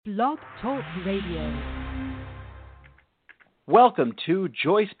Blog Talk Radio. Welcome to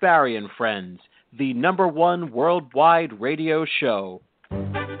Joyce Barry and Friends, the #1 worldwide radio show. The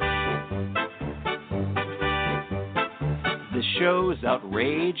show's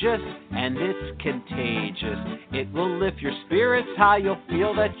outrageous and it's contagious. It will lift your spirits high, you'll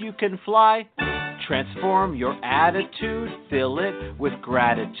feel that you can fly. Transform your attitude, fill it with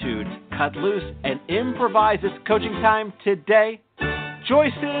gratitude. Cut loose and improvise. It's coaching time today.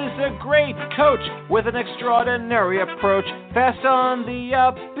 Joyce is a great coach with an extraordinary approach. Fast on the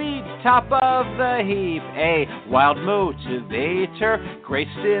upbeat, top of the heap. A wild motivator, great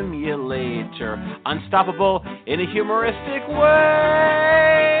stimulator. Unstoppable in a humoristic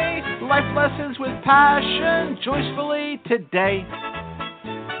way. Life lessons with passion, joyfully today.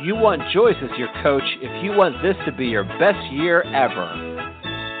 You want Joyce as your coach if you want this to be your best year ever.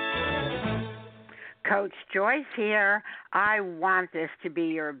 Coach Joyce here. I want this to be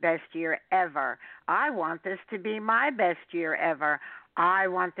your best year ever. I want this to be my best year ever. I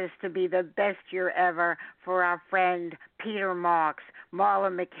want this to be the best year ever for our friend Peter Marks, Marla,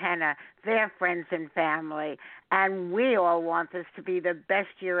 McKenna, their friends and family. And we all want this to be the best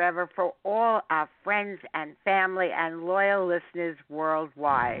year ever for all our friends and family and loyal listeners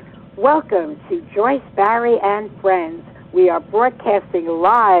worldwide. Welcome to Joyce Barry and Friends. We are broadcasting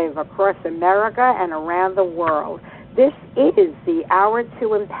live across America and around the world. This is the Hour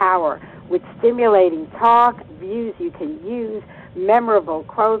to Empower, with stimulating talk, views you can use, memorable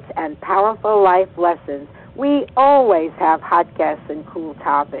quotes, and powerful life lessons. We always have hot guests and cool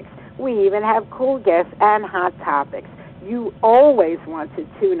topics. We even have cool guests and hot topics. You always want to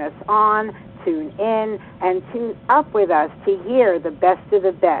tune us on, tune in, and tune up with us to hear the best of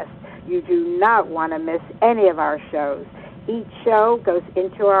the best. You do not want to miss any of our shows. Each show goes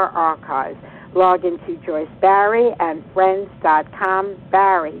into our archives. Log into Joyce Barry and Friends.com,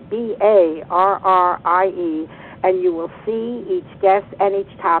 Barry, Barrie, and you will see each guest and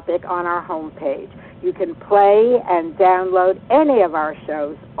each topic on our homepage. You can play and download any of our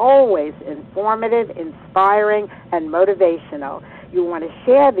shows, always informative, inspiring, and motivational. You want to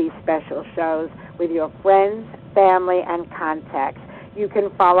share these special shows with your friends, family, and contacts. You can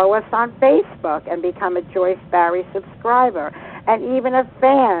follow us on Facebook and become a Joyce Barry subscriber, and even a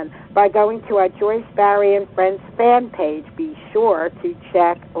fan by going to our Joyce Barry and Friends fan page. Be sure to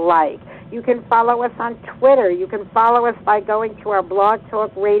check like. You can follow us on Twitter. You can follow us by going to our Blog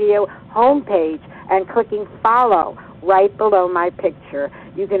Talk Radio homepage and clicking follow right below my picture.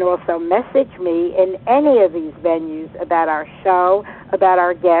 You can also message me in any of these venues about our show, about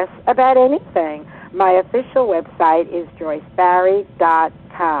our guests, about anything. My official website is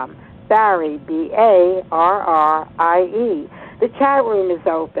joycebarry.com. Barry, Barrie. The chat room is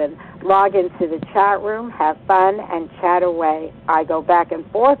open. Log into the chat room, have fun, and chat away. I go back and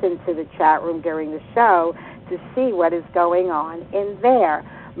forth into the chat room during the show to see what is going on in there.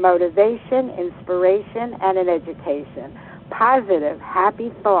 Motivation, inspiration, and an education. Positive,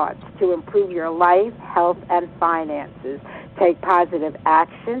 happy thoughts to improve your life, health, and finances. Take positive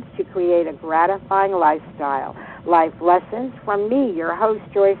actions to create a gratifying lifestyle. Life lessons from me, your host,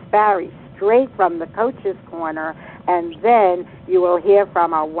 Joyce Barry, straight from the Coach's Corner, and then you will hear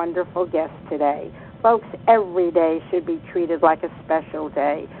from our wonderful guest today. Folks, every day should be treated like a special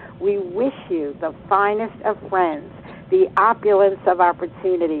day. We wish you the finest of friends, the opulence of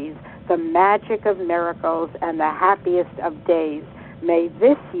opportunities, the magic of miracles, and the happiest of days. May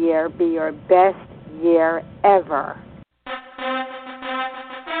this year be your best year ever.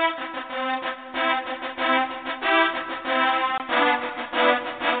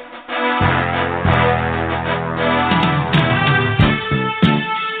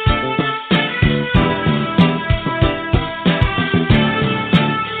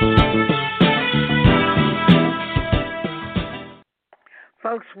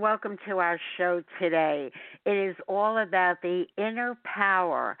 Folks, welcome to our show today. It is all about the inner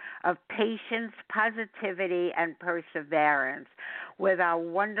power of patience, positivity, and perseverance with our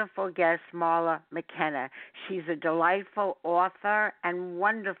wonderful guest, Marla, McKenna. She's a delightful author and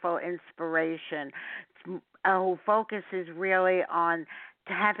wonderful inspiration who focuses really on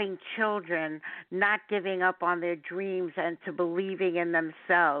having children, not giving up on their dreams, and to believing in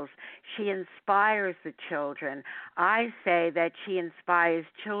themselves. She inspires the children. I say that she inspires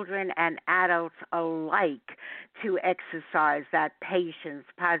children and adults alike to exercise that patience,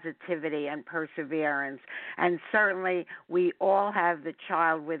 positivity, and perseverance. And certainly we all have the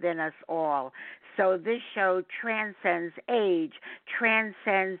child within us all. So this show transcends age,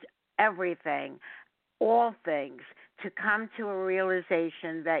 transcends everything, all things, to come to a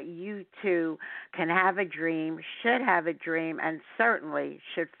realization that you too can have a dream, should have a dream, and certainly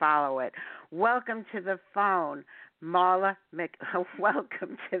should follow it. Welcome to the phone, Marla.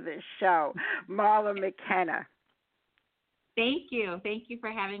 Welcome to the show, Marla McKenna. Thank you. Thank you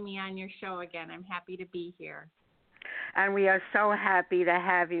for having me on your show again. I'm happy to be here. And we are so happy to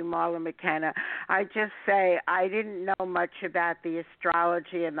have you, Marla McKenna. I just say I didn't know much about the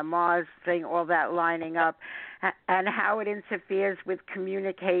astrology and the Mars thing, all that lining up, and how it interferes with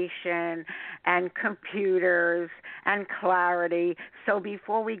communication and computers and clarity. So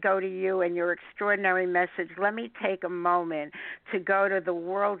before we go to you and your extraordinary message, let me take a moment to go to the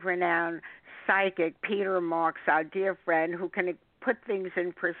world-renowned psychic, Peter Marks, our dear friend, who can put things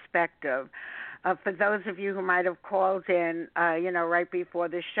in perspective. For those of you who might have called in, right before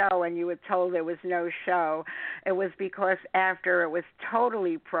the show and you were told there was no show, it was because after it was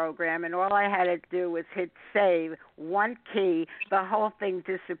totally programmed and all I had to do was hit save, one key, the whole thing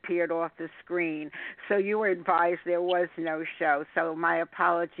disappeared off the screen. So you were advised there was no show. So my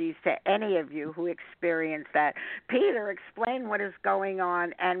apologies to any of you who experienced that. Peter, explain what is going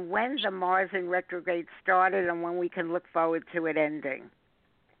on and when the Mars in retrograde started and when we can look forward to it ending.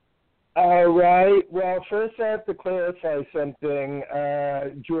 All right. Well, first I have to clarify something,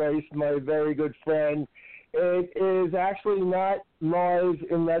 Joyce, my very good friend. It is actually not Mars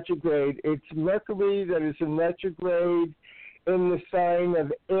in retrograde. It's Mercury that is in retrograde in the sign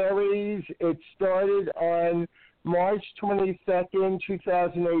of Aries. It started on March 22nd,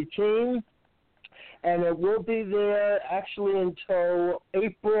 2018, and it will be there actually until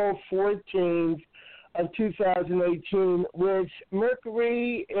April 14th, of 2018, with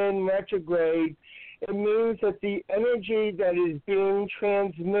Mercury in retrograde. It means that the energy that is being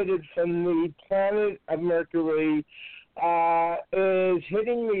transmitted from the planet of Mercury is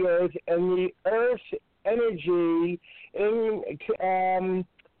hitting the Earth, and the Earth's energy in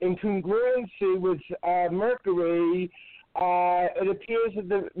congruency with Mercury, it appears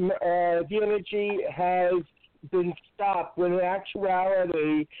that the energy has been stopped, when in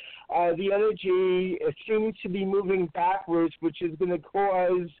actuality the energy seems to be moving backwards, which is going to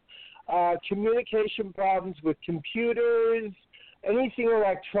cause communication problems with computers, anything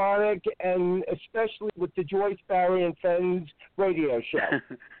electronic, and especially with the Joyce Barry and Friends radio show.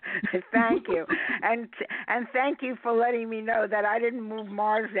 Thank you. And thank you for letting me know that I didn't move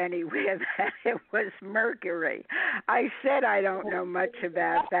Mars anywhere, that it was Mercury. I said I don't know much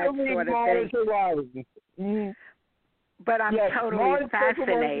about that sort of thing. But I'm totally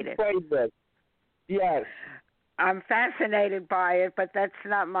fascinated. Yes. I'm fascinated by it, but that's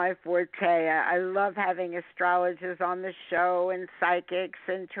not my forte. I love having astrologers on the show and psychics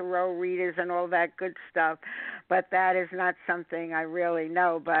and tarot readers and all that good stuff, but that is not something I really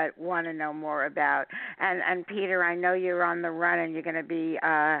know but want to know more about. And Peter, I know you're on the run and you're going to be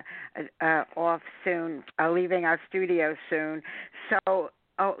off soon, leaving our studio soon. So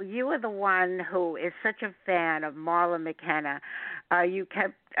you are the one who is such a fan of Marla McKenna. You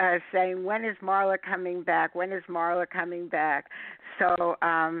kept saying, when is Marla coming back? When is Marla coming back? So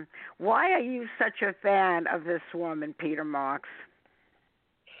why are you such a fan of this woman, Peter Marks?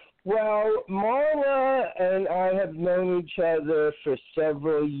 Well, Marla and I have known each other for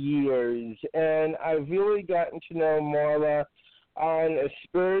several years, and I've really gotten to know Marla on a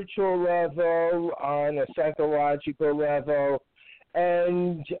spiritual level, on a psychological level.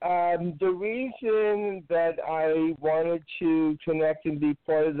 And the reason that I wanted to connect and be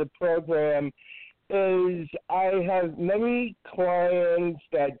part of the program is I have many clients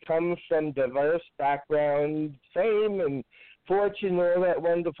that come from diverse backgrounds, fame and fortune, all that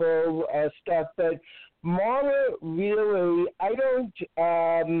wonderful stuff. But Marla, really, I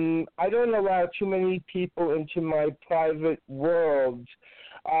don't allow too many people into my private world.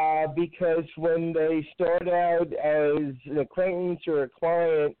 Because when they start out as an acquaintance or a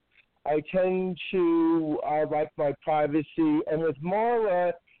client, I tend to like my privacy. And with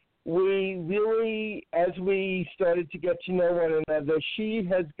Marla, we really, as we started to get to know one another, she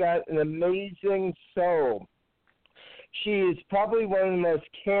has got an amazing soul. She is probably one of the most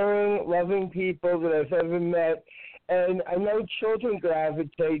caring, loving people that I've ever met. And I know children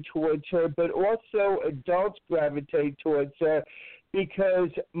gravitate towards her, but also adults gravitate towards her. Because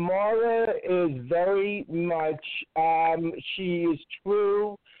Marla is very much, she is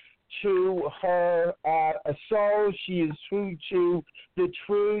true to her soul. She is true to the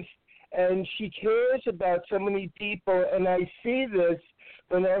truth, and she cares about so many people. And I see this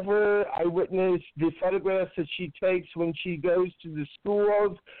whenever I witness the photographs that she takes when she goes to the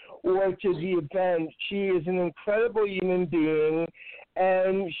schools or to the event. She is an incredible human being,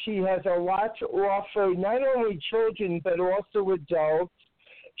 and she has a lot to offer, not only children, but also adults.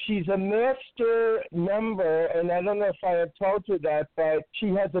 She's a master member, and I don't know if I have told you that, but she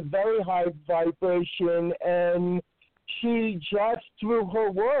has a very high vibration, and she just, through her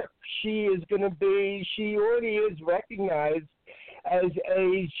work, she already is recognized as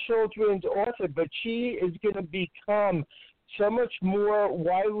a children's author, but she is going to become so much more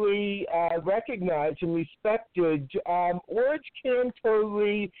widely recognized and respected. Words can't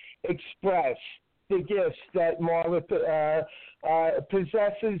totally express the gifts that Marla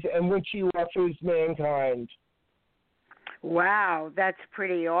possesses and which she offers mankind. Wow, that's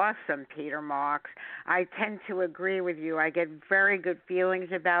pretty awesome, Peter Marks. I tend to agree with you. I get very good feelings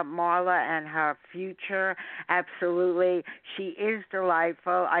about Marla and her future. Absolutely. She is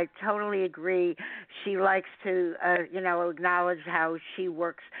delightful. I totally agree. She likes to, acknowledge how she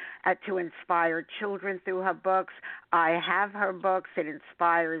works to inspire children through her books. I have her books. It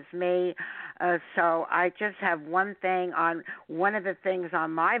inspires me. So I just have one of the things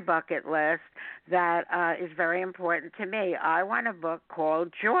on my bucket list that is very important to me. I want a book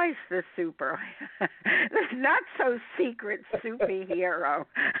called Joyce the not so secret superhero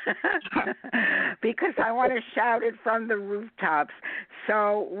because I want to shout it from the rooftops.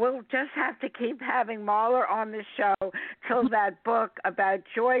 So we'll just have to keep having Marla on the show till that book about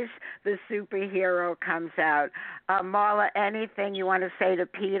Joyce the superhero comes out. Marla, anything you want to say to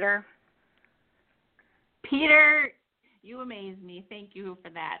Peter? Peter, you amaze me. Thank you for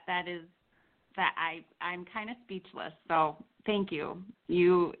that. I'm kind of speechless. So thank you.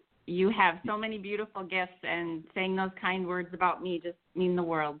 You have so many beautiful gifts, and saying those kind words about me just mean the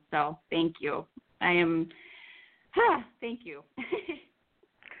world. So thank you. Thank you.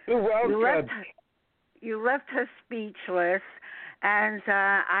 You're welcome. You left her speechless. And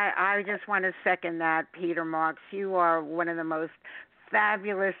I just want to second that, Peter Marks. You are one of the most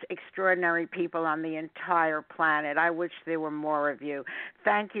fabulous, extraordinary people on the entire planet. I wish there were more of you.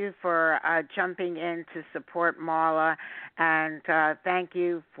 Thank you for jumping in to support Marla, and thank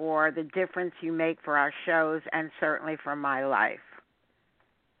you for the difference you make for our shows and certainly for my life.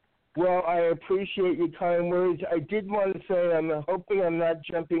 Well, I appreciate your kind words. I did want to say I'm hoping I'm not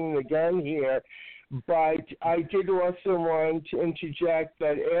jumping the gun here, but I did also want to interject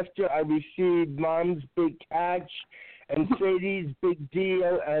that after I received Mom's Big Catch and Sadie's Big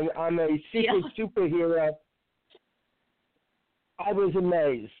Deal and I'm a secret superhero, I was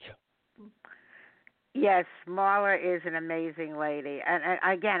amazed. Yes, Marla is an amazing lady. And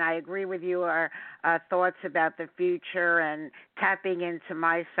again, I agree with you, our thoughts about the future and tapping into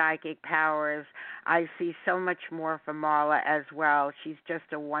my psychic powers. I see so much more for Marla as well. She's just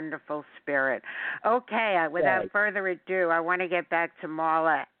a wonderful spirit. Okay, without further ado, I want to get back to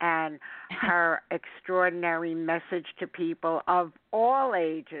Marla and her extraordinary message to people of all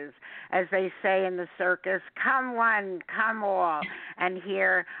ages. As they say in the circus, come one, come all, and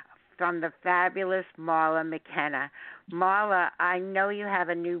hear from the fabulous Marla McKenna. Marla, I know you have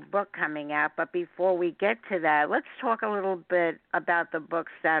a new book coming out, but before we get to that, let's talk a little bit about the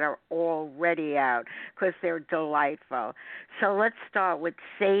books that are already out, because they're delightful. So let's start with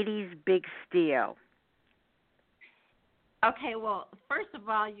Sadie's Big Steal. Okay, well, first of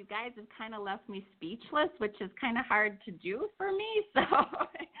all, you guys have kind of left me speechless, which is kind of hard to do for me, so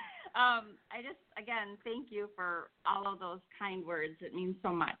I just, again, thank you for all of those kind words. It means so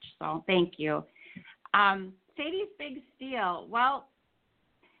much, so thank you. Sadie's Big Steal. Well,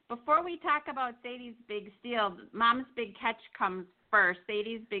 before we talk about Sadie's Big Steal, Mom's Big Catch comes first.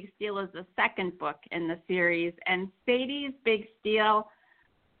 Sadie's Big Steal is the second book in the series, and Sadie's Big Steal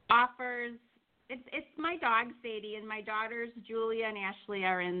offers, it's my dog, Sadie, and my daughters, Julia and Ashley,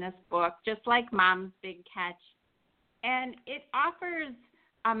 are in this book, just like Mom's Big Catch, and it offers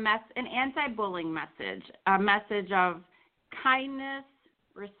an anti-bullying message, a message of kindness,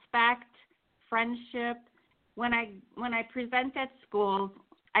 respect, friendship. When I present at schools,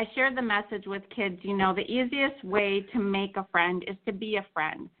 I share the message with kids, the easiest way to make a friend is to be a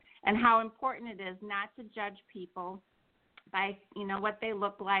friend, and how important it is not to judge people by, what they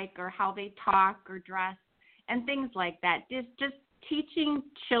look like or how they talk or dress and things like that. Just teaching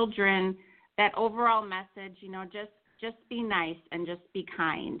children that overall message, just be nice and just be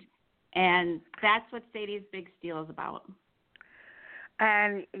kind. And that's what Sadie's Big Steal is about.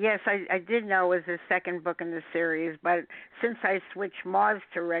 And yes, I did know it was the second book in the series, but since I switched Mars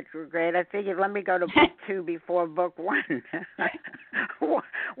to retrograde, I figured let me go to book 2 before book 1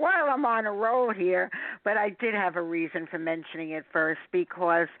 while I'm on a roll here. But I did have a reason for mentioning it first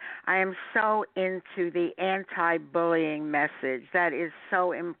because I am so into the anti-bullying message. That is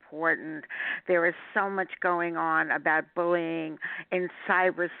so important. There is so much going on about bullying in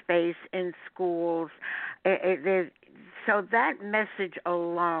cyberspace, in schools. So that message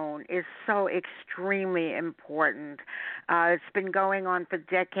alone is so extremely important. It's been going on for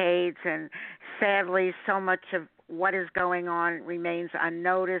decades, and sadly, so much of what is going on remains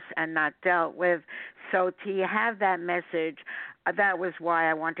unnoticed and not dealt with. So to have that message, that was why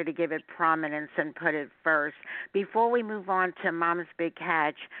I wanted to give it prominence and put it first. Before we move on to Mom's Big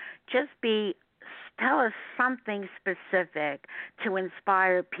Catch, tell us something specific to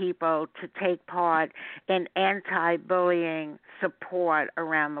inspire people to take part in anti-bullying support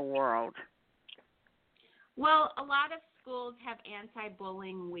around the world. Well, a lot of schools have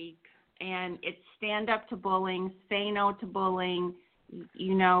anti-bullying week, and it's stand up to bullying, say no to bullying.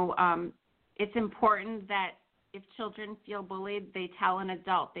 It's important that if children feel bullied, they tell an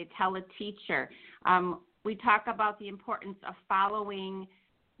adult, they tell a teacher. We talk about the importance of following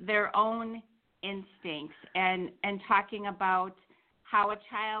their own instincts and talking about how a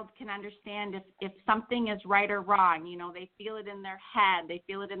child can understand if something is right or wrong. They feel it in their head, they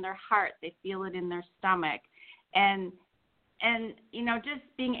feel it in their heart, they feel it in their stomach. And just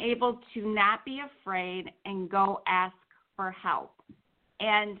being able to not be afraid and go ask for help.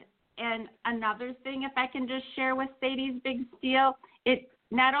 And another thing, if I can just share with Sadie's Big Steal, it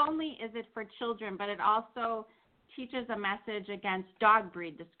not only is it for children, but it also teaches a message against dog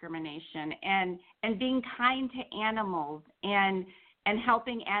breed discrimination and being kind to animals and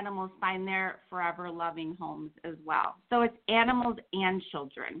helping animals find their forever loving homes as well. So it's animals and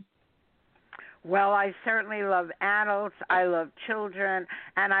children. Well, I certainly love adults, I love children,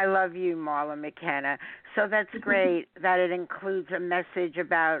 and I love you, Marla McKenna. So that's great that it includes a message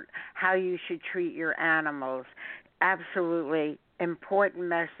about how you should treat your animals. Absolutely important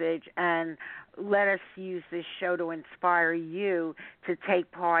message, and let us use this show to inspire you to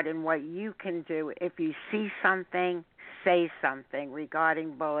take part in what you can do. If you see something, say something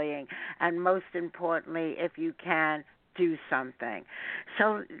regarding bullying, and most importantly, if you can, do something.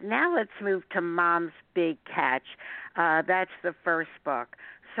 So now let's move to Mom's Big Catch. That's the first book.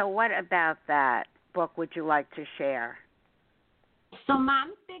 So what about that book would you like to share? So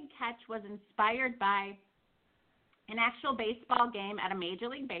Mom's Big Catch was inspired by an actual baseball game at a Major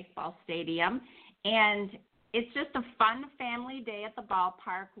League Baseball stadium, and it's just a fun family day at the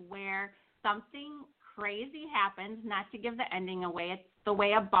ballpark where something crazy happens, not to give the ending away. It's the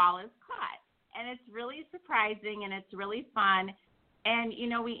way a ball is caught. And it's really surprising, and it's really fun. And,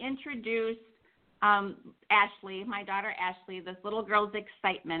 we introduced Ashley, my daughter Ashley, this little girl's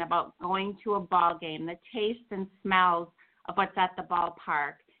excitement about going to a ball game, the taste and smells of what's at the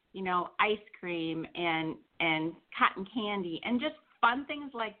ballpark, ice cream and cotton candy and just fun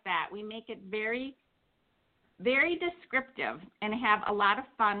things like that. We make it very, very descriptive and have a lot of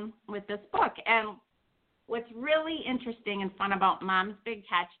fun with this book. And what's really interesting and fun about Mom's Big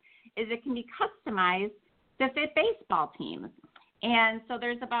Catch is it can be customized to fit baseball teams. And so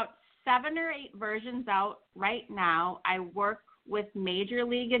there's about 7 or 8 versions out right now. I work with Major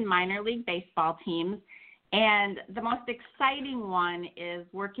League and minor league baseball teams, and the most exciting one is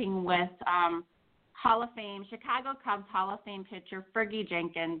working with Hall of Fame, Chicago Cubs Hall of Fame pitcher Fergie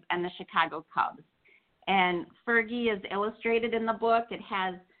Jenkins and the Chicago Cubs. And Fergie is illustrated in the book. It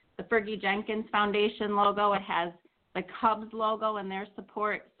has the Fergie Jenkins Foundation logo. It has the Cubs logo and their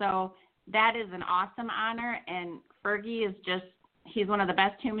support. So that is an awesome honor. And Fergie is he's one of the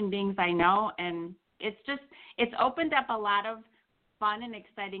best human beings I know. And it's opened up a lot of fun and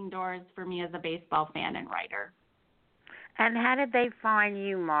exciting doors for me as a baseball fan and writer. And how did they find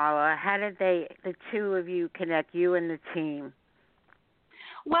you, Marla? How did the two of you connect, you and the team?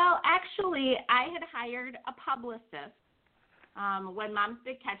 Well, actually, I had hired a publicist when Mom's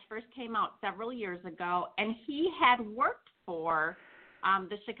Big Catch first came out several years ago, and he had worked for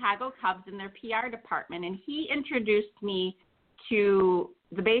the Chicago Cubs in their PR department, and he introduced me to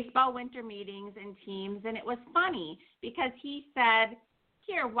the baseball winter meetings and teams, and it was funny because he said,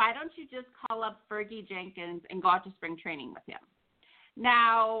 here, why don't you just call up Fergie Jenkins and go out to spring training with him?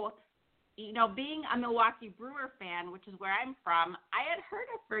 Now, being a Milwaukee Brewer fan, which is where I'm from, I had heard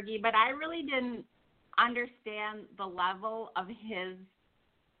of Fergie, but I really didn't understand the level of his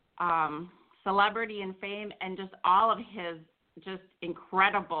celebrity and fame and just all of his just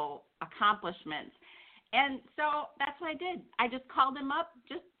incredible accomplishments. And so that's what I did. I just called him up.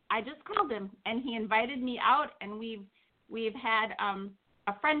 I just called him, and he invited me out, and we've had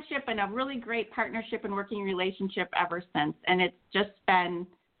a friendship and a really great partnership and working relationship ever since. And it's just been,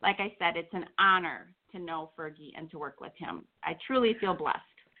 like I said, it's an honor to know Fergie and to work with him. I truly feel blessed.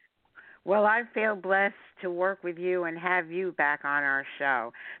 Well, I feel blessed to work with you and have you back on our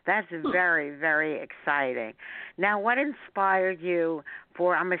show. That's very, very exciting. Now, what inspired you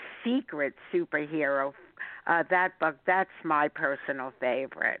for I'm a Secret Superhero? That book, that's my personal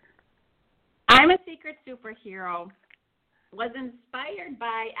favorite. I'm a Secret Superhero was inspired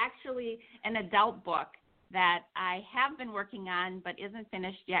by actually an adult book that I have been working on but isn't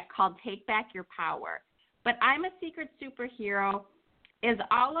finished yet called Take Back Your Power. But I'm a Secret Superhero is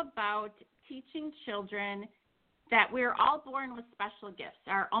all about teaching children that we're all born with special gifts,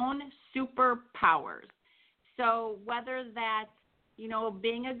 our own superpowers. So whether that's,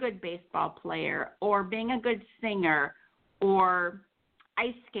 being a good baseball player or being a good singer or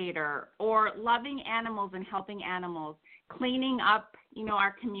ice skater or loving animals and helping animals, cleaning up,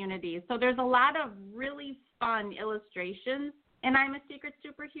 our communities. So there's a lot of really fun illustrations, and I'm a Secret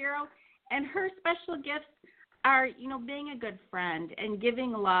Superhero, and her special gifts are, being a good friend and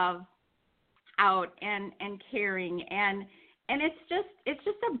giving love out and caring. And it's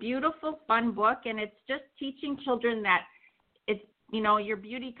just a beautiful, fun book, and it's just teaching children that it's, your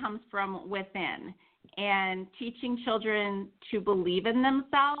beauty comes from within, and teaching children to believe in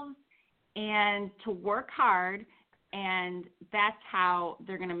themselves and to work hard, and that's how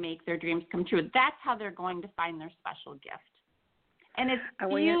they're going to make their dreams come true. That's how they're going to find their special gift. And it's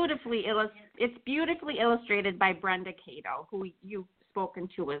beautifully illustrated by Brenda Cato, who you've spoken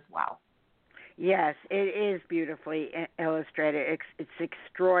to as well. Yes, it is beautifully illustrated. It's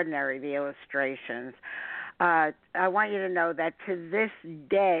extraordinary, the illustrations. I want you to know that to this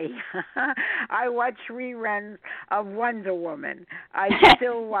day, I watch reruns of Wonder Woman. I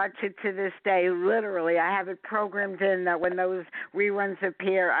still watch it to this day, literally. I have it programmed in that when those reruns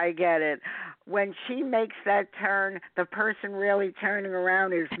appear, I get it. When she makes that turn, the person really turning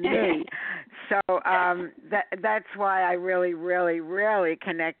around is me. So that's why I really, really, really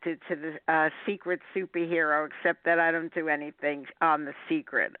connected to the Secret Superhero, except that I don't do anything on the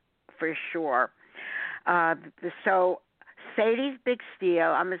Secret, for sure. So Sadie's Big Steal,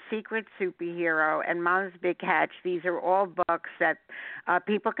 I'm a Secret Superhero, and Mom's Big Hatch, these are all books that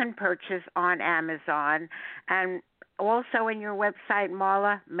people can purchase on Amazon. And also in your website,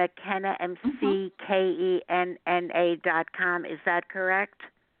 Marla, McKenna, McKenna.com. Is that correct?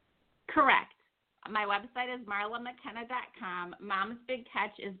 Correct. My website is marlamckenna.com. Mom's Big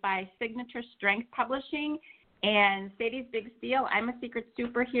Catch is by Signature Strength Publishing. And Sadie's Big Steal, I'm a Secret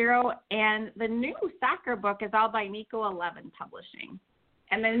Superhero, and the new soccer book is all by Nico 11 Publishing.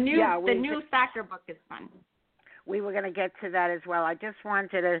 And the new soccer book is fun. We were going to get to that as well. I just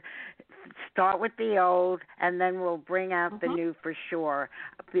wanted to start with the old, and then we'll bring out the new for sure,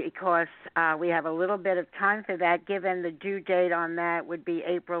 because we have a little bit of time for that, given the due date on that would be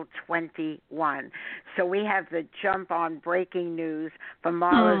April 21. So we have the jump on breaking news for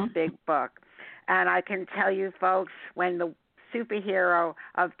Marla's big book. And I can tell you, folks, when the Superhero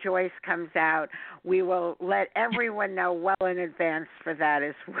of Joyce comes out, we will let everyone know well in advance for that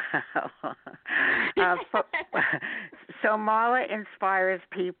as well. So Marla inspires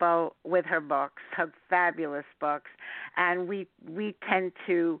people with her books, her fabulous books, and we tend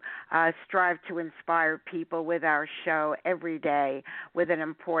to strive to inspire people with our show every day with an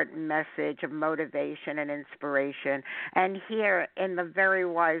important message of motivation and inspiration. And here, in the very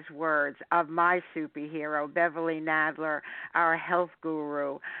wise words of my superhero, Beverly Nadler, our health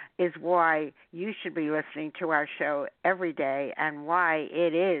guru, is why you should be listening to our show every day and why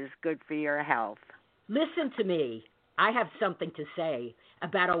it is good for your health. Listen to me. I have something to say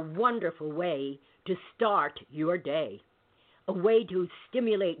about a wonderful way to start your day, a way to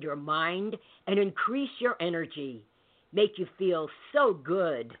stimulate your mind and increase your energy, make you feel so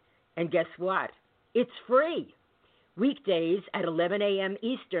good. And guess what? It's free. Weekdays at 11 a.m.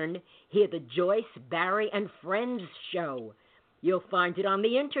 Eastern, hear the Joyce, Barry, and Friends show. You'll find it on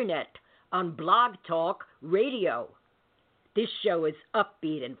the internet, on Blog Talk Radio. This show is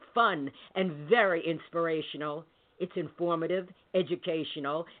upbeat and fun and very inspirational. It's informative,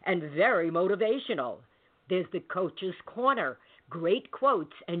 educational, and very motivational. There's the Coach's Corner, great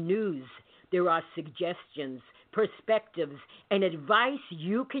quotes and news. There are suggestions, perspectives, and advice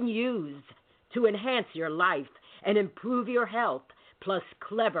you can use to enhance your life and improve your health, plus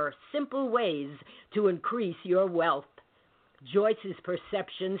clever, simple ways to increase your wealth. Joyce's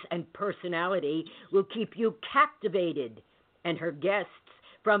perceptions and personality will keep you captivated, and her guests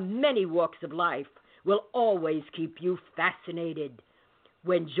from many walks of life will always keep you fascinated.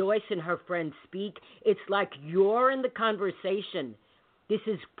 When Joyce and her friends speak, it's like you're in the conversation. This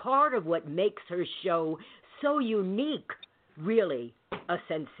is part of what makes her show so unique, really a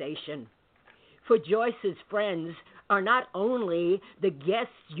sensation. For Joyce's friends are not only the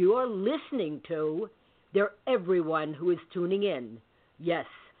guests you're listening to, they're everyone who is tuning in. Yes,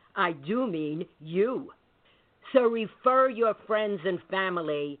 I do mean you. So refer your friends and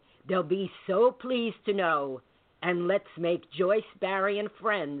family. They'll be so pleased to know. And let's make Joyce Barry and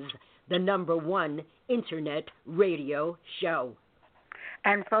Friends the #1 internet radio show.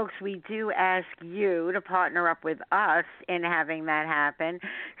 And folks, we do ask you to partner up with us in having that happen.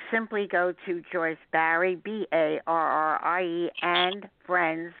 Simply go to Joyce Barry, BARRIE, and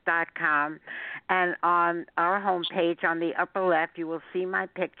friends.com. And on our homepage on the upper left, you will see my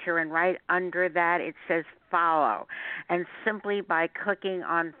picture, and right under that it says follow. And simply by clicking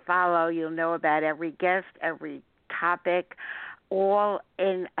on follow, you'll know about every guest, every topic, all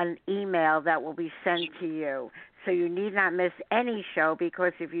in an email that will be sent to you. So you need not miss any show,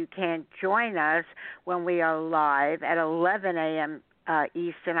 because if you can't join us when we are live at 11 a.m.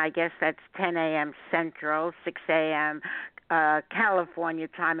 Eastern, I guess that's 10 a.m. Central, 6 a.m. California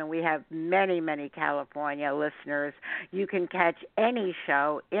time, and we have many, many California listeners. You can catch any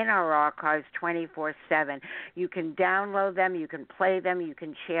show in our archives 24/7. You can download them, you can play them, you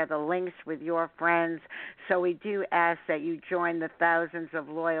can share the links with your friends. So we do ask that you join the thousands of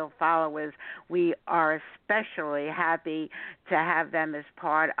loyal followers. We are especially happy to have them as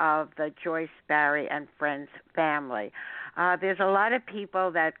part of the Joyce Barry and Friends family. There's a lot of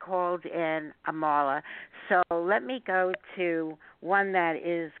people that called in, Marla, so let me go to one that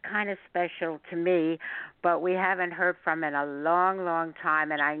is kind of special to me, but we haven't heard from in a long, long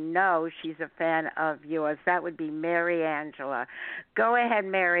time, and I know she's a fan of yours. That would be Mary Angela. Go ahead,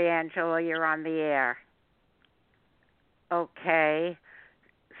 Mary Angela, you're on the air. Okay.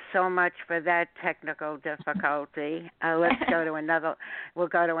 So much for that technical difficulty. Let's go to another. We'll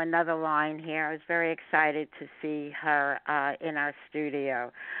go to another line here. I was very excited to see her in our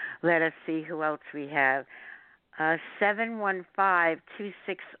studio. Let us see who else we have.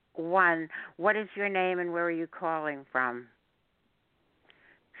 715-261. What is your name and where are you calling from?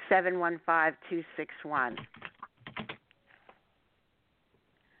 715-261.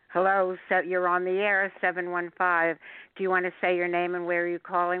 Hello, you're on the air, 715. Do you want to say your name and where are you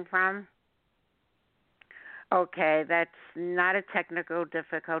calling from? Okay, that's not a technical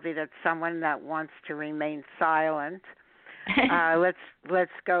difficulty. That's someone that wants to remain silent. Let's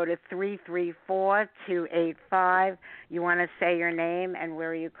go to 334-285. You want to say your name and where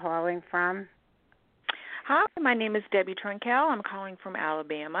are you calling from? Hi, my name is Debbie Trinkel. I'm calling from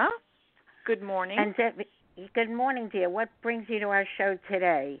Alabama. Good morning. And Debbie, good morning, dear. What brings you to our show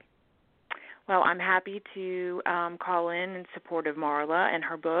today? Well, I'm happy to call in support of Marla and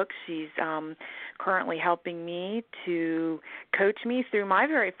her book. She's currently helping me to coach me through my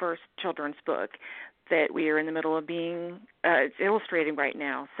very first children's book that we are in the middle of it's illustrating right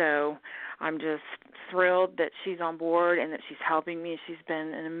now. So I'm just thrilled that she's on board and that she's helping me. She's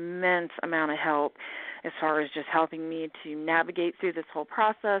been an immense amount of help as far as just helping me to navigate through this whole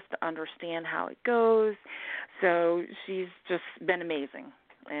process, to understand how it goes. So she's just been amazing,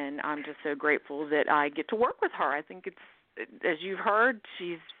 and I'm just so grateful that I get to work with her. I think it's, as you've heard,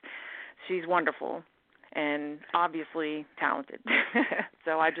 she's wonderful and obviously talented.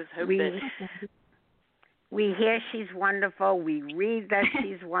 So I just hope that... We hear she's wonderful. We read that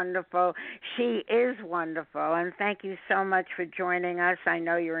she's wonderful. She is wonderful. And thank you so much for joining us. I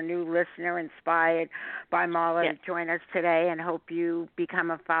know you're a new listener inspired by Marla to join us today, and hope you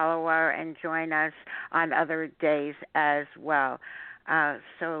become a follower and join us on other days as well.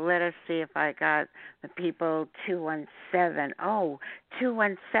 So let us see if I got the people 217. Oh,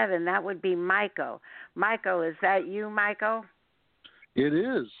 217, that would be Michael. Michael, is that you, Michael? It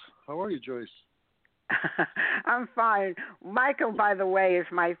is. How are you, Joyce? I'm fine. Michael, by the way, is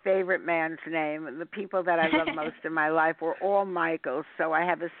my favorite man's name. The people that I love most in my life were all Michaels, so I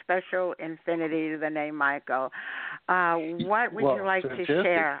have a special infinity to the name Michael. What would you like to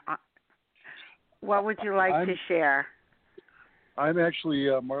share? What would you like to share? I'm actually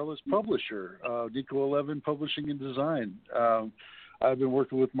Marla's publisher, Nico 11 Publishing and Design. I've been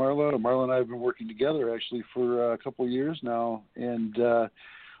working with Marla. Marla and I have been working together actually for a couple of years now, and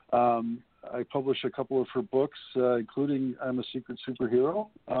I publish a couple of her books, including I'm a Secret Superhero.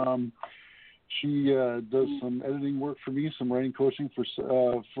 She does some editing work for me, some writing coaching for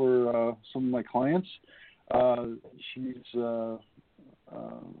some of my clients. She's, in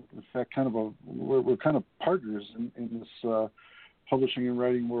fact, we're kind of partners in this publishing and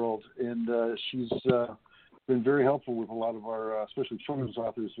writing world, and she's been very helpful with a lot of our, especially children's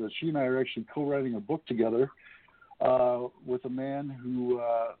authors. She and I are actually co-writing a book together with a man who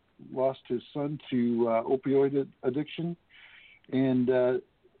lost his son to opioid addiction, and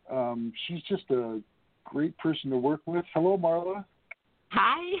she's just a great person to work with. Hello, Marla.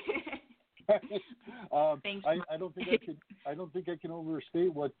 Hi. Thanks. I don't think I can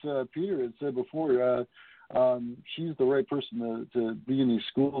overstate what Peter had said before. She's the right person to be in these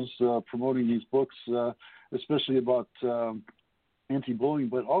schools promoting these books, especially about anti-bullying,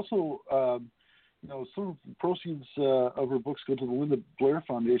 but also some of the proceeds of her books go to the Linda Blair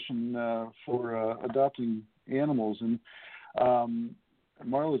Foundation for adopting animals. And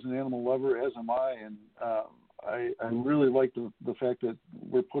Marla's an animal lover, as am I, and I really like the fact that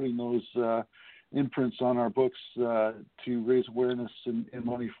we're putting those imprints on our books to raise awareness and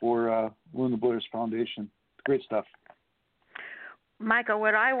money for Linda Blair's Foundation. Great stuff. Michael,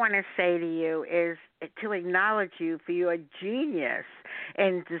 what I want to say to you is to acknowledge you for your genius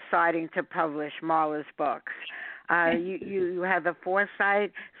in deciding to publish Marla's books. You have the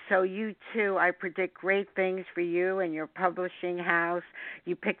foresight, so you too, I predict great things for you and your publishing house.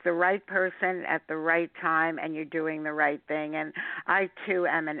 You pick the right person at the right time, and you're doing the right thing. And I too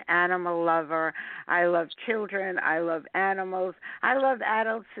am an animal lover. I love children. I love animals. I love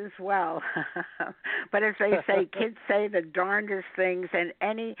adults as well. But as they say, kids say the darndest things, and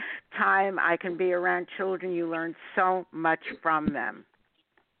any time I can be around children, you learn so much from them.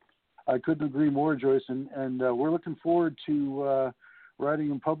 I couldn't agree more, Joyce, and we're looking forward to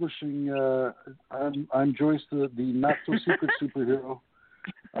writing and publishing. I'm Joyce, the not-so-secret superhero.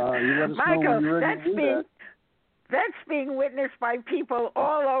 You let us Michael, know when you're ready to do that. That's being witnessed by people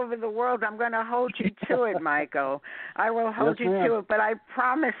all over the world. I'm going to hold you to it, Michael. I will hold you to it, but I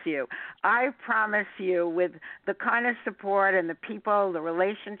promise you, with the kind of support and the people, the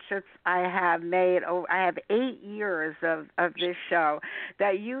relationships I have made, I have 8 years of this show,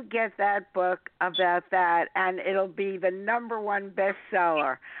 that you get that book about that, and it'll be the #1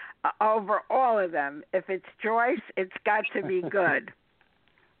 bestseller over all of them. If it's Joyce, it's got to be good.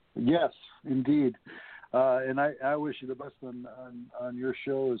 Yes, indeed. And I wish you the best on your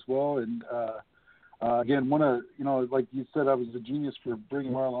show as well. And again, like you said, I was a genius for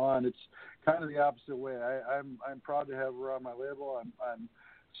bringing Marla on. It's kind of the opposite way. I'm proud to have her on my label. I'm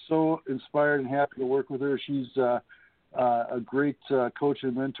so inspired and happy to work with her. She's a great coach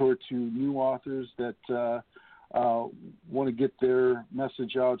and mentor to new authors that want to get their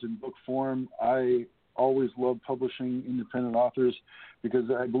message out in book form. I always love publishing independent authors because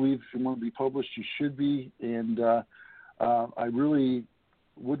I believe if you want to be published, you should be. And I really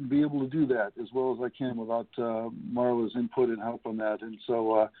wouldn't be able to do that as well as I can without Marla's input and help on that. And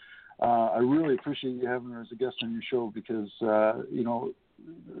so I really appreciate you having her as a guest on your show because,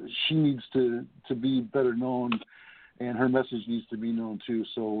 she needs to be better known and her message needs to be known too.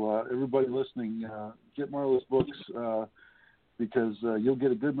 So everybody listening, get Marla's books because you'll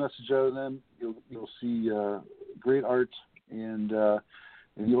get a good message out of them. You'll see great art, and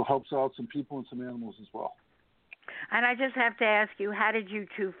you'll help out some people and some animals as well. And I just have to ask you, how did you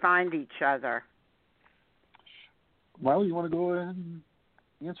two find each other? Marla, you want to go ahead and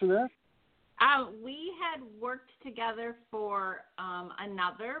answer that? We had worked together for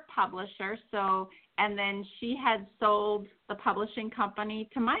another publisher, and then she had sold the publishing company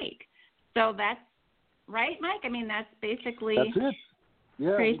to Mike. So that's right, Mike? I mean, that's basically it.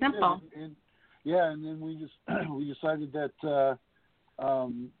 Yeah, pretty simple. And then we decided that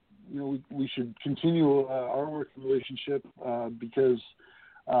we should continue our working relationship because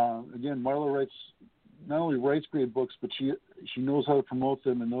again, Marla not only writes great books, but she knows how to promote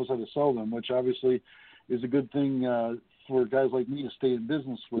them and knows how to sell them, which obviously is a good thing for guys like me to stay in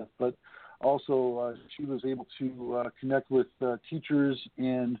business with. But also, she was able to connect with teachers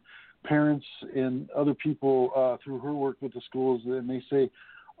and parents and other people through her work with the schools, and they say,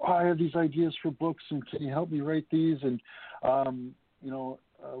 "Oh, I have these ideas for books, and can you help me write these?" And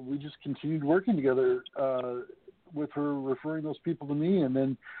we just continued working together with her referring those people to me, and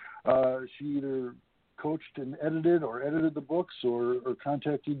then she either coached and edited the books or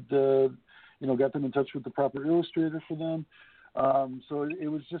contacted got them in touch with the proper illustrator for them. So it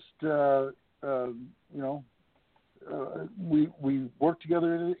was just we worked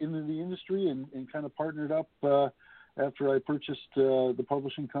together into the industry and kind of partnered up after I purchased the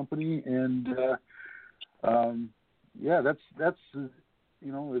publishing company, and that's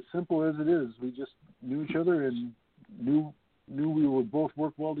as simple as it is. We just knew each other and knew we would both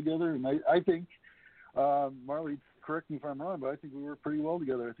work well together, and I think Marla, correct me if I'm wrong, but I think we worked pretty well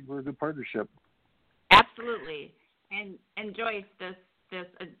together. I think we're a good partnership. Absolutely. And Joyce, this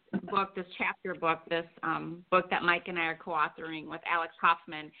book, this chapter book, this book that Mike and I are co-authoring with Alex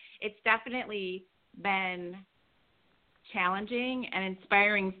Hoffman, it's definitely been challenging and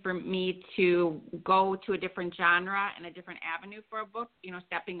inspiring for me to go to a different genre and a different avenue for a book,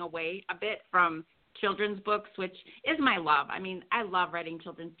 stepping away a bit from children's books, which is my love. I mean, I love writing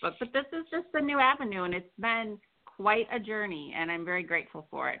children's books, but this is just a new avenue, and it's been quite a journey, and I'm very grateful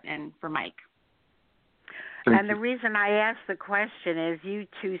for it and for Mike. And the reason I asked the question is you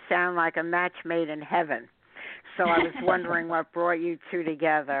two sound like a match made in heaven. So I was wondering what brought you two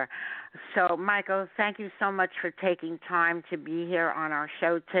together. So, Michael, thank you so much for taking time to be here on our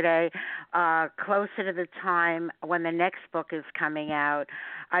show today. Closer to the time when the next book is coming out,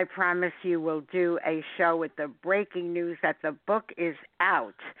 I promise you we'll do a show with the breaking news that the book is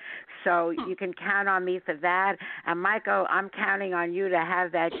out. So you can count on me for that. And, Michael, I'm counting on you to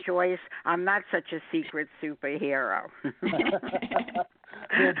have that choice. I'm not such a secret superhero.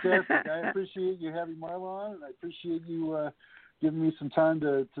 Fantastic. I appreciate you having Marla on, and I appreciate you giving me some time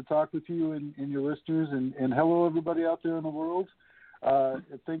to talk with you and your listeners. And hello, everybody out there in the world.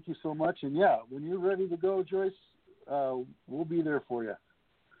 Thank you so much. And, yeah, when you're ready to go, Joyce, we'll be there for you.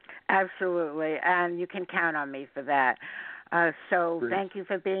 Absolutely. And you can count on me for that. So Great. Thank you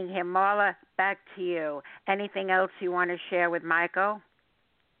for being here. Marla, back to you. Anything else you want to share with Michael?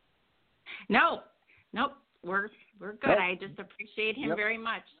 Nope. We're good. Nope. I just appreciate him very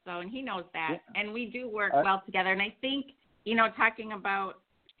much. So, and he knows that. Yeah. And we do work well together. And I think, talking about,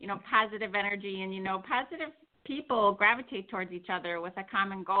 positive energy and, positive people gravitate towards each other with a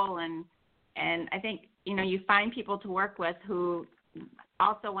common goal. And I think, you find people to work with who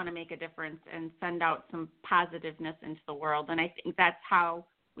also want to make a difference and send out some positiveness into the world. And I think that's how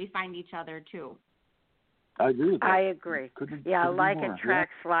we find each other too. I agree with that. I agree. Couldn't like more.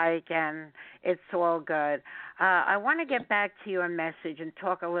 attracts like, and it's all good. I want to get back to your message and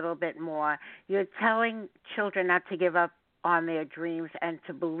talk a little bit more. You're telling children not to give up on their dreams and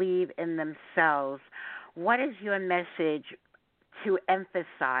to believe in themselves. What is your message to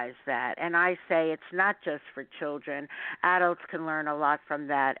emphasize that? And I say it's not just for children. Adults can learn a lot from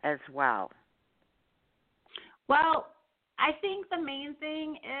that as well. Well, I think the main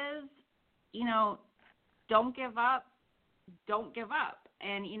thing is, don't give up. Don't give up.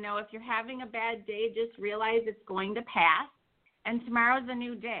 And, if you're having a bad day, just realize it's going to pass. And tomorrow's a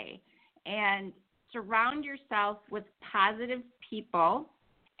new day. And surround yourself with positive people.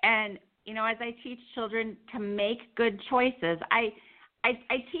 And, as I teach children to make good choices, I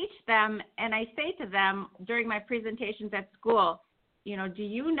teach them and I say to them during my presentations at school, do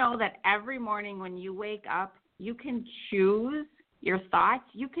you know that every morning when you wake up, you can choose your thoughts?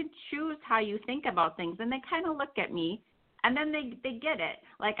 You can choose how you think about things. And they kind of look at me and then they get it.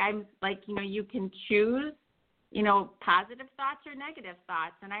 You can choose, positive thoughts or negative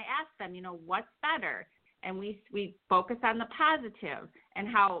thoughts. And I ask them, what's better? And we focus on the positive and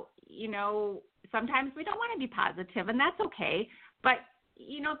how, sometimes we don't want to be positive, and that's okay. But,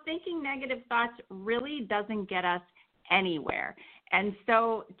 thinking negative thoughts really doesn't get us anywhere. And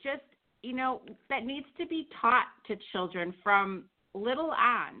so just, that needs to be taught to children from little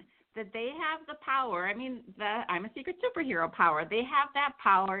on, that they have the power. I mean, I'm a secret superhero power. They have that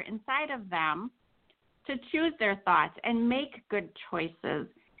power inside of them to choose their thoughts and make good choices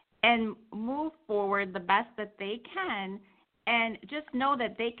and move forward the best that they can, and just know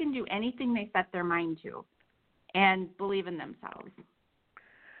that they can do anything they set their mind to and believe in themselves.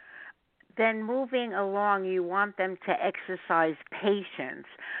 Then moving along, you want them to exercise patience.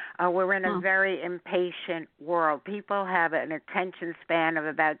 We're in a very impatient world. People have an attention span of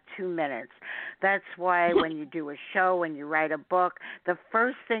about 2 minutes. That's why when you do a show, when you write a book, the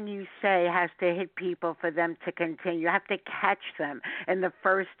first thing you say has to hit people for them to continue. You have to catch them in the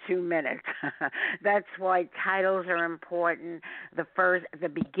first 2 minutes. That's why titles are important. The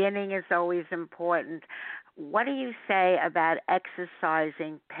beginning is always important. What do you say about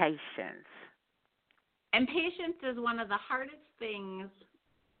exercising patience? And patience is one of the hardest things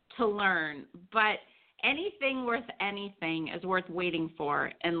to learn, but anything worth anything is worth waiting for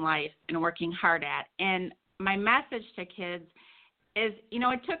in life and working hard at. And my message to kids is,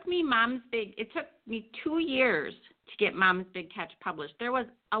 it took me 2 years to get Mom's Big Catch published. There was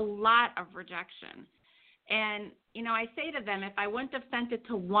a lot of rejection. And, I say to them, if I wouldn't have sent it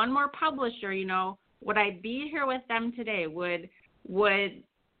to one more publisher, would I be here with them today? Would I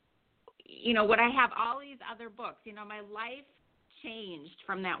have all these other books? My life changed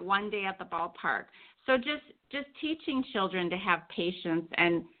from that one day at the ballpark. So just teaching children to have patience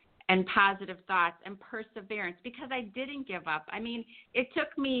and positive thoughts and perseverance, because I didn't give up. I mean, it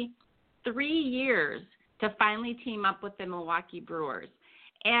took me 3 years to finally team up with the Milwaukee Brewers.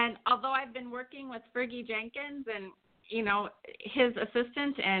 And although I've been working with Fergie Jenkins and, his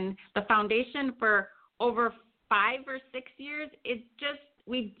assistant and the foundation for over 5 or 6 years,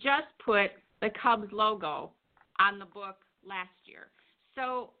 we just put the Cubs logo on the book last year.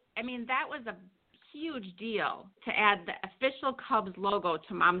 So, that was a huge deal to add the official Cubs logo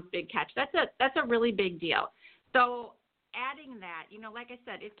to Mom's Big Catch. That's a really big deal. So adding that, like I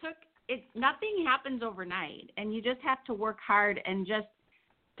said, nothing happens overnight, and you just have to work hard and just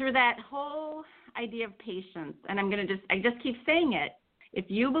through that whole idea of patience. And I just keep saying it. If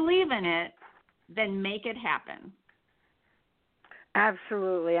you believe in it, then make it happen.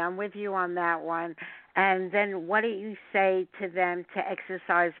 Absolutely. I'm with you on that one. And then what do you say to them to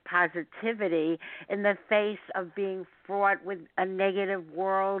exercise positivity in the face of being fraught with a negative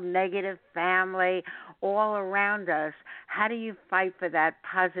world, negative family all around us? How do you fight for that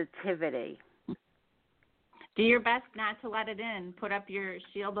positivity? Do your best not to let it in. Put up your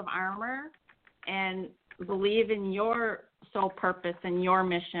shield of armor and believe in your sole purpose and your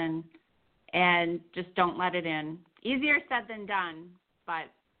mission, and just don't let it in. Easier said than done, but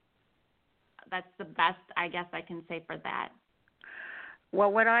that's the best I guess I can say for that.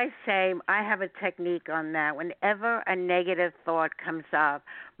 Well, what I say, I have a technique on that. Whenever a negative thought comes up,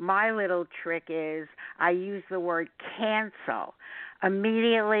 my little trick is I use the word cancel,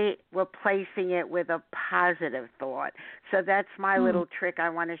 immediately replacing it with a positive thought. So that's my little trick I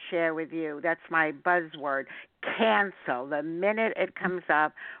want to share with you. That's my buzzword, cancel. The minute it comes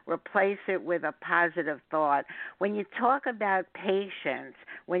up, replace it with a positive thought. When you talk about patience,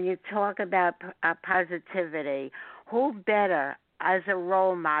 when you talk about positivity, who better as a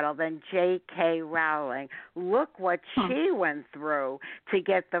role model than J.K. Rowling? Look what she went through to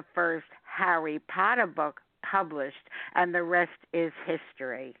get the first Harry Potter book published, and the rest is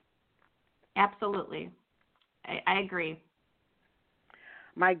history. Absolutely. I agree.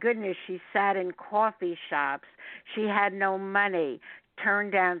 My goodness, she sat in coffee shops. She had no money,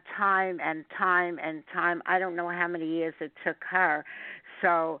 turned down time and time and time. I don't know how many years it took her.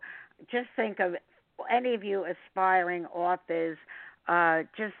 So just think of any of you aspiring authors,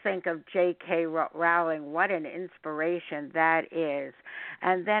 just think of J.K. Rowling. What an inspiration that is.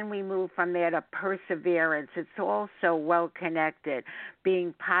 And then we move from there to perseverance. It's all so well connected.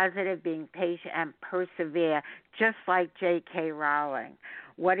 Being positive, being patient, and persevere, just like J.K. Rowling.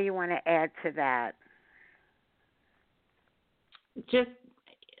 What do you want to add to that?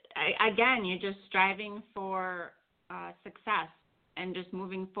 Again, you're just striving for success and just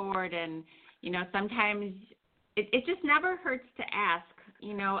moving forward. And, sometimes it just never hurts to ask.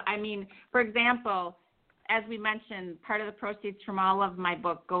 For example, as we mentioned, part of the proceeds from all of my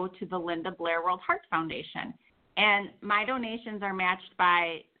book go to the Linda Blair World Heart Foundation. And my donations are matched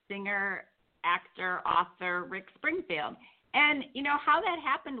by singer, actor, author Rick Springfield. And, how that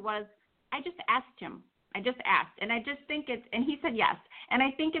happened was I just asked him. And I just think and he said yes. And I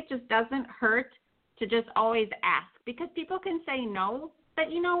think it just doesn't hurt to just always ask, because people can say no, but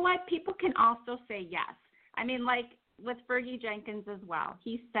you know what? People can also say yes. Like with Fergie Jenkins as well.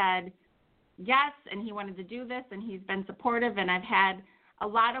 He said yes, and he wanted to do this, and he's been supportive, and I've had a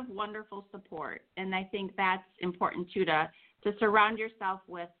lot of wonderful support. And I think that's important, too, to surround yourself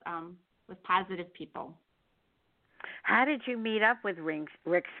with positive people. How did you meet up with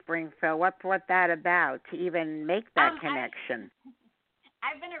Rick Springfield? What brought that about to even make that connection?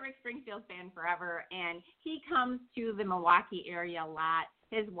 I've been a Rick Springfield fan forever, and he comes to the Milwaukee area a lot.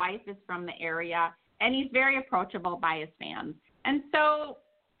 His wife is from the area, and he's very approachable by his fans. And so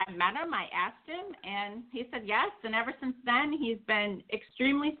I met him, I asked him, and he said yes. And ever since then, he's been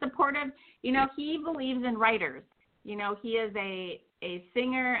extremely supportive. He believes in writers. He is a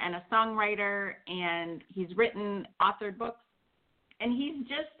singer and a songwriter, and he's authored books, and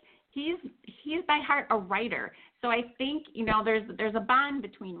he's by heart a writer. So I think there's a bond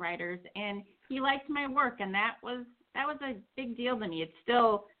between writers, and he liked my work, and that was a big deal to me. It's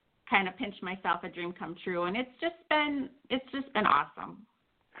still kind of pinch myself a dream come true, and it's just been awesome.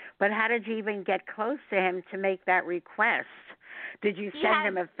 But how did you even get close to him to make that request? Did you send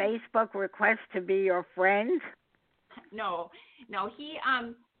him a Facebook request to be your friend? No. He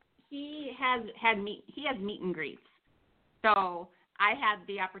has meet and greets. So I had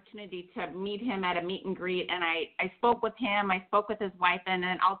the opportunity to meet him at a meet and greet, and I spoke with him. I spoke with his wife, and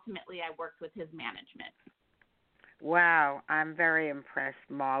then ultimately I worked with his management. Wow, I'm very impressed,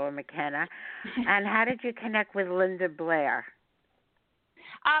 Marla McKenna. And how did you connect with Linda Blair?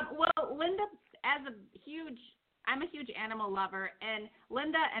 Well, Linda, I'm a huge animal lover, and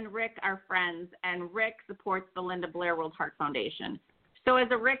Linda and Rick are friends, and Rick supports the Linda Blair World Heart Foundation. So as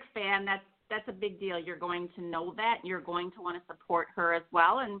a Rick fan, that's a big deal. You're going to know that. You're going to want to support her as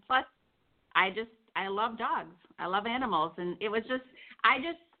well. And plus, I love dogs. I love animals. And I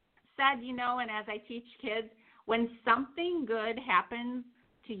just said, and as I teach kids, when something good happens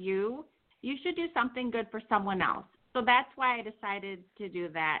to you, you should do something good for someone else. So that's why I decided to do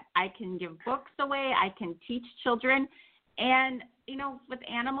that. I can give books away. I can teach children. And, with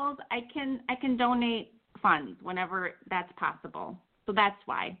animals, I can donate funds whenever that's possible. So that's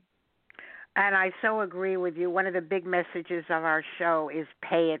why. And I so agree with you. One of the big messages of our show is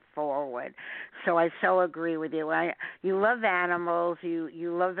pay it forward. So I so agree with you. You love animals, you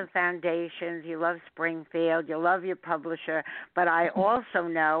love the foundations, you love Springfield, you love your publisher, but I also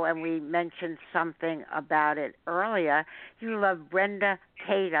know, and we mentioned something about it earlier, you love Brenda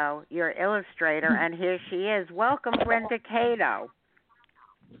Cato, your illustrator, and here she is. Welcome, Brenda Cato.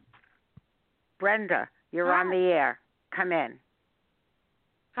 Brenda, you're on the air. Come in.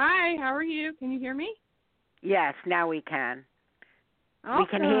 Hi, how are you? Can you hear me? Yes, now we can. Awesome. We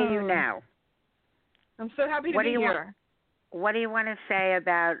can hear you now. I'm so happy to be here. What do you want to say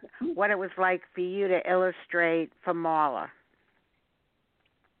about what it was like for you to illustrate for Marla?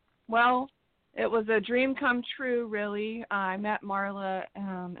 Well, it was a dream come true, really. I met Marla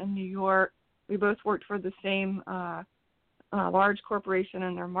in New York. We both worked for the same large corporation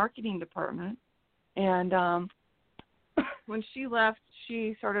in their marketing department. And when she left,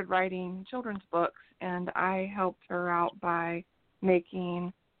 she started writing children's books, and I helped her out by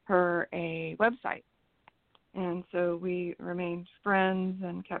making her a website. And so we remained friends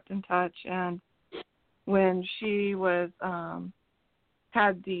and kept in touch. And when she was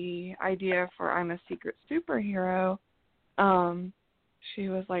had the idea for I'm a Secret Superhero, she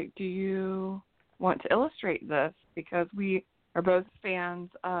was like, do you want to illustrate this? Because we are both fans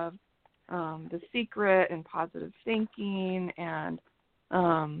of The Secret and positive thinking and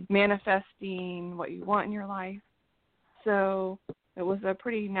manifesting what you want in your life. So it was a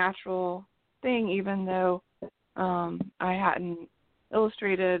pretty natural thing, even though I hadn't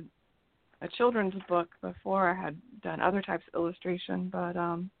illustrated a children's book before. I had done other types of illustration, but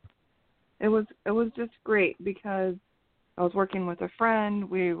it was just great because I was working with a friend.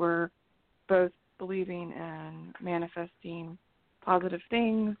 We were both believing in manifesting positive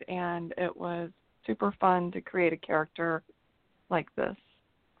things, and it was super fun to create a character like this.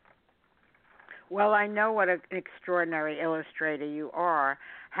 Well, I know what an extraordinary illustrator you are.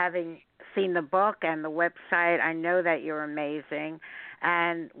 Having seen the book and the website, I know that you're amazing.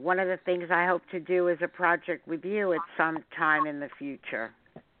 And one of the things I hope to do is a project with you at some time in the future.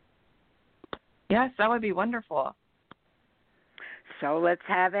 Yes, that would be wonderful. So let's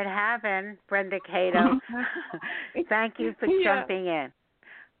have it happen, Brenda Cato. Thank you for jumping in.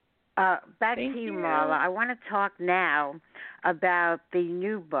 Back to you, Marla. I want to talk now about the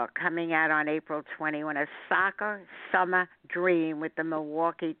new book coming out on April 21, A Soccer Summer Dream with the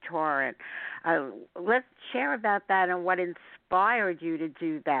Milwaukee Torrent. Let's share about that and what inspired you to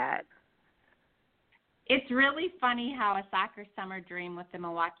do that. It's really funny how A Soccer Summer Dream with the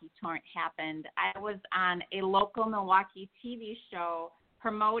Milwaukee Torrent happened. I was on a local Milwaukee TV show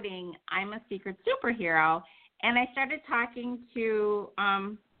promoting I'm a Secret Superhero, and I started talking to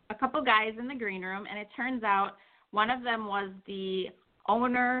a couple guys in the green room, and it turns out one of them was the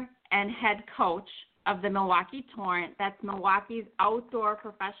owner and head coach of the Milwaukee Torrent. That's Milwaukee's outdoor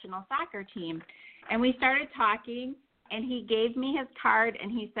professional soccer team. And we started talking, and he gave me his card,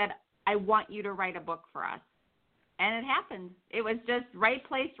 and he said, I want you to write a book for us. And it happened. It was just right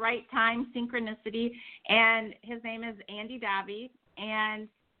place, right time, synchronicity. And his name is Andy Davi. And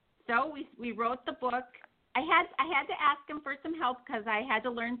so we wrote the book. I had to ask him for some help because I had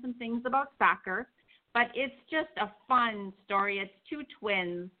to learn some things about soccer. But it's just a fun story. It's two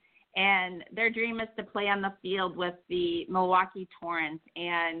twins, and their dream is to play on the field with the Milwaukee Torrent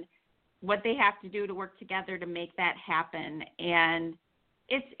and what they have to do to work together to make that happen. And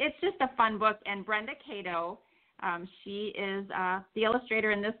it's just a fun book. And Brenda Cato, she is the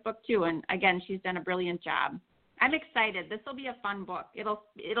illustrator in this book too. And again, she's done a brilliant job. I'm excited. This will be a fun book.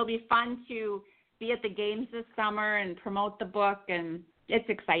 It'll be fun to be at the games this summer and promote the book, and it's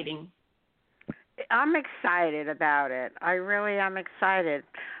exciting. I'm excited about it. I really am excited.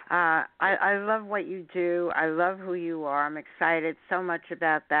 I love what you do. I love who you are. I'm excited so much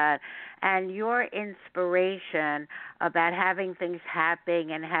about that. And your inspiration about having things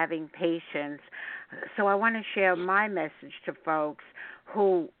happen and having patience. So I want to share my message to folks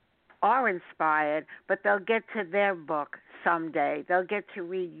who are inspired, but they'll get to their book someday. They'll get to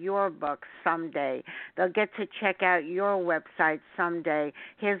read your book someday. They'll get to check out your website someday.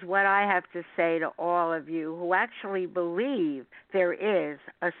 Here's what I have to say to all of you who actually believe there is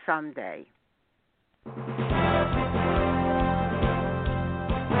a someday. Someday,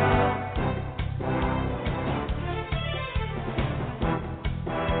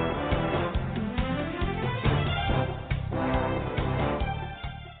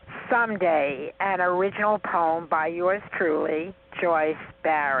 an original poem by yours truly, Joyce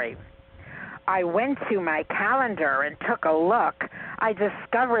Barry. I went to my calendar and took a look. I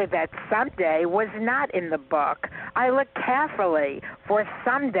discovered that someday was not in the book. I looked carefully, for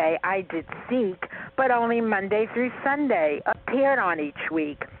someday I did seek, but only Monday through Sunday appeared on each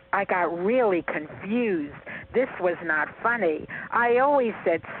week. I got really confused. This was not funny. I always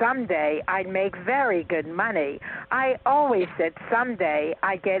said someday I'd make very good money. I always said someday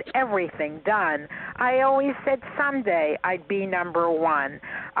I'd get everything done. I always said someday I'd be number one.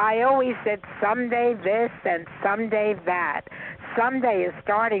 I always said someday this and someday that. Someday is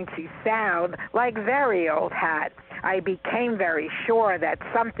starting to sound like very old hat. I became very sure that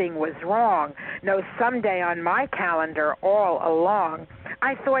something was wrong. No someday on my calendar all along.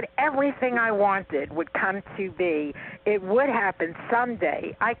 I thought everything I wanted would come to be. It would happen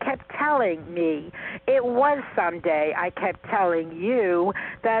someday. I kept telling me. It was someday. I kept telling you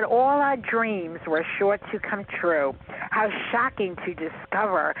that all our dreams were sure to come true. How shocking to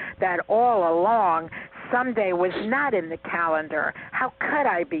discover that all along someday was not in the calendar. How could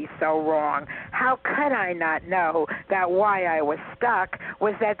I be so wrong? How could I not know that why I was stuck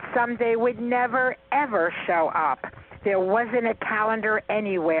was that someday would never, ever show up? There wasn't a calendar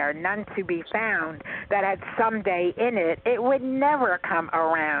anywhere, none to be found, that had someday in it. It would never come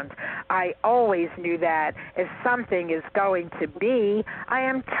around. I always knew that if something is going to be, I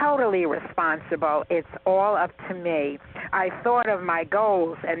am totally responsible. It's all up to me. I thought of my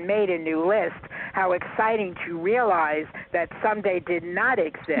goals and made a new list. How exciting to realize that someday did not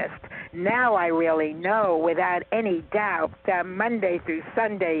exist. Now I really know without any doubt that Monday through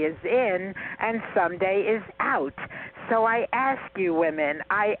Sunday is in and someday is out. So I ask you women,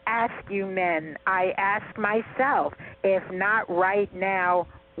 I ask you men, I ask myself, if not right now,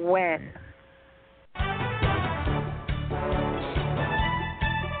 when?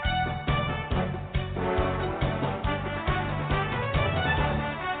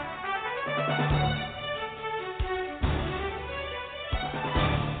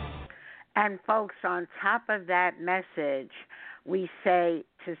 And folks, on top of that message, we say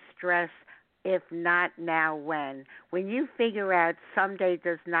to stress, if not now, when? When you figure out someday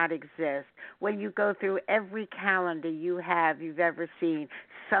does not exist, when you go through every calendar you've ever seen,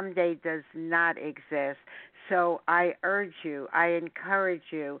 someday does not exist. So I urge you, I encourage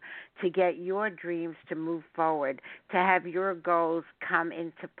you to get your dreams to move forward, to have your goals come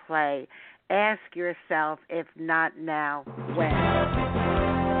into play. Ask yourself, if not now, when?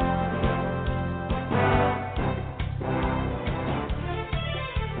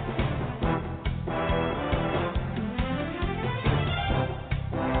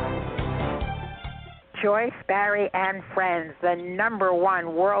 Joyce Barry and Friends, the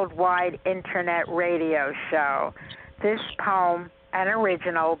 #1 worldwide internet radio show. This poem, an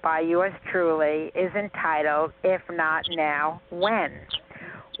original by yours truly, is entitled, If Not Now, When?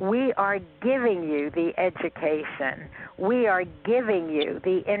 We are giving you the education. We are giving you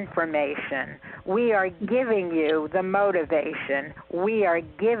the information. We are giving you the motivation. We are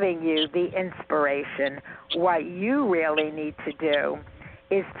giving you the inspiration. What you really need to do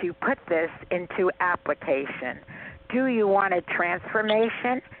is to put this into application. Do you want a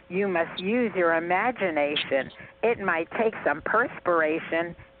transformation? You must use your imagination. It might take some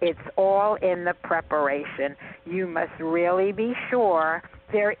perspiration. It's all in the preparation. You must really be sure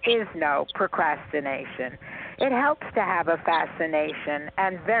there is no procrastination. It helps to have a fascination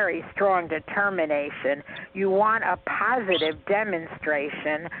and very strong determination. You want a positive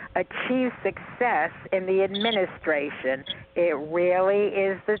demonstration, achieve success in the administration. It really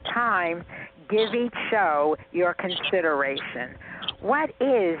is the time. Give each show your consideration. What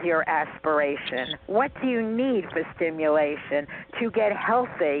is your aspiration? What do you need for stimulation to get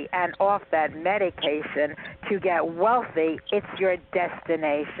healthy and off that medication? To get wealthy, it's your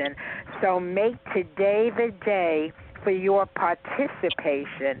destination. So make today the day for your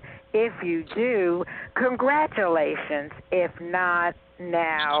participation. If you do, congratulations. If not,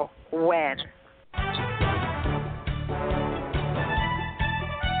 now, when?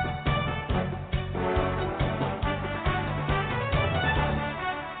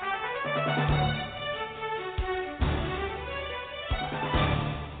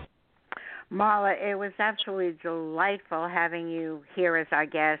 Marla, it was absolutely delightful having you here as our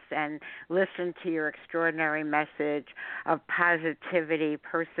guest and listen to your extraordinary message of positivity,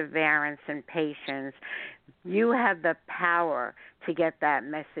 perseverance, and patience. You have the power to get that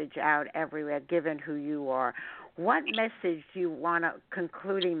message out everywhere, given who you are. What message do you want to,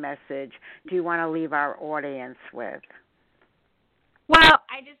 concluding message, do you want to leave our audience with? Well,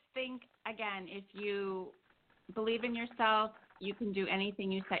 I just think, again, if you believe in yourself, you can do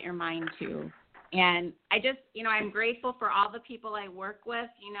anything you set your mind to. And I just, I'm grateful for all the people I work with.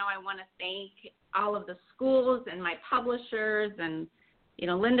 I want to thank all of the schools and my publishers and,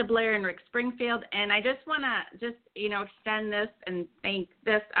 Linda Blair and Rick Springfield. And I just want to extend this and thank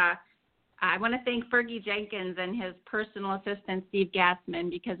this. I want to thank Fergie Jenkins and his personal assistant, Steve Gassman,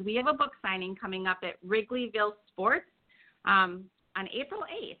 because we have a book signing coming up at Wrigleyville Sports on April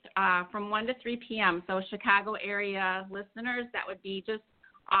 8th from 1 to 3 p.m. So Chicago area listeners, that would be just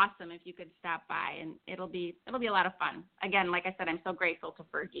awesome if you could stop by, and it'll be a lot of fun. Again, like I said, I'm so grateful to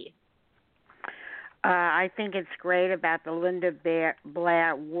Fergie. I think it's great about the Linda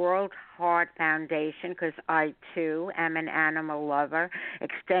Blair World Heart Foundation, because I, too, am an animal lover.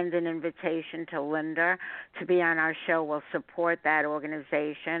 Extend an invitation to Linda to be on our show. We'll support that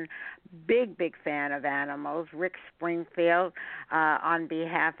organization. Big fan of animals. Rick Springfield, on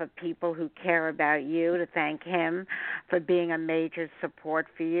behalf of people who care about you, to thank him for being a major support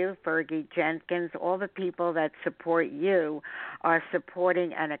for you. Fergie Jenkins, all the people that support you are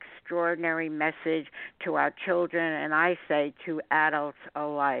supporting an extraordinary message to our children, and I say to adults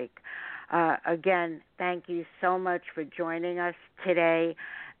alike. Again, thank you so much for joining us today.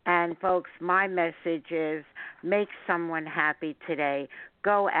 And, folks, my message is make someone happy today.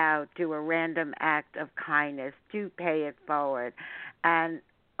 Go out, do a random act of kindness. Do pay it forward. And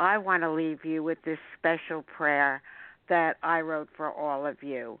I want to leave you with this special prayer that I wrote for all of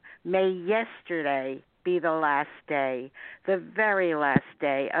you. May yesterday be the last day, the very last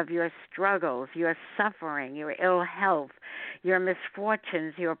day of your struggles, your suffering, your ill health, your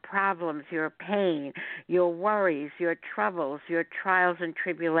misfortunes, your problems, your pain, your worries, your troubles, your trials and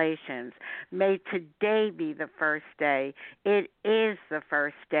tribulations. May today be the first day. It is the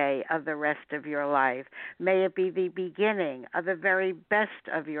first day of the rest of your life. May it be the beginning of the very best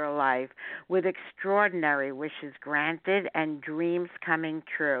of your life, with extraordinary wishes granted and dreams coming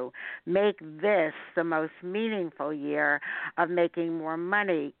true. Make this the most meaningful year of making more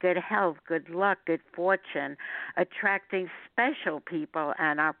money, good health, good luck, good fortune, attracting special people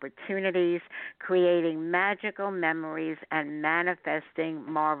and opportunities, creating magical memories, and manifesting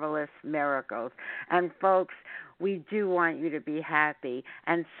marvelous miracles. And folks, we do want you to be happy,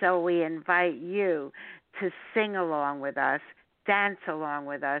 and so we invite you to sing along with us, dance along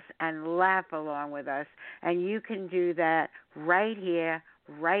with us, and laugh along with us. And you can do that right here,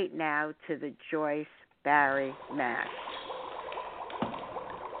 right now, to the Joyce Barry Mash.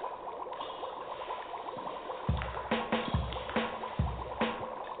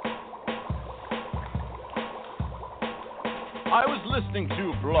 I was listening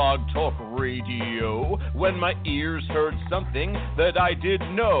to Blog Talk Radio when my ears heard something that I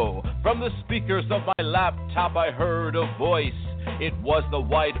didn't know. From the speakers of my laptop I heard a voice. It was the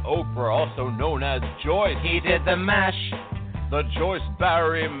White Oprah, also known as Joyce. He did the mash, the Joyce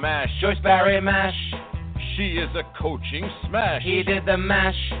Barry Mash. Joyce Barry Mash. She is a coaching smash. He did the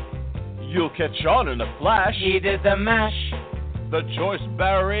mash. You'll catch on in a flash. He did the mash, the Joyce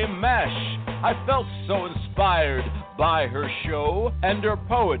Barry Mash. I felt so inspired by her show, and her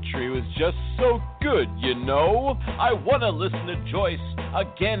poetry was just so good, you know. I want to listen to Joyce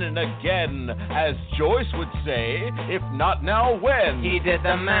again and again, as Joyce would say, if not now, when? He did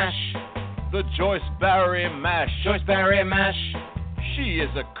the mash, the Joyce Barry Mash. Joyce Barry Mash. She is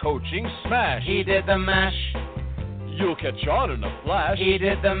a coaching smash. He did the mash. You'll catch on in a flash. He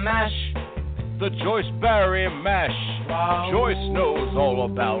did the mash, the Joyce Barry Mash. Wow. Joyce knows all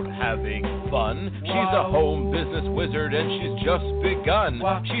about having fun. Wow. She's a home business wizard, and she's just begun.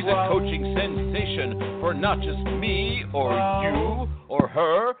 Wow. She's a coaching sensation for not just me or you or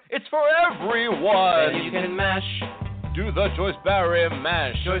her. It's for everyone. Then you can mash. Do the Joyce Barry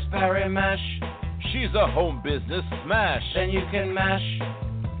Mash. Joyce Barry Mash. She's a home business smash. Then you can mash.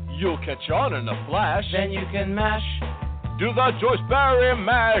 You'll catch on in a flash. Then you can mash. Do the Joyce Barry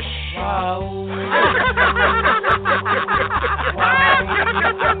Mash. Wow.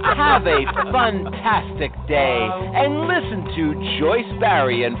 Have a fantastic day and listen to Joyce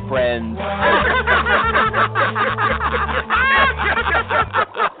Barry and Friends.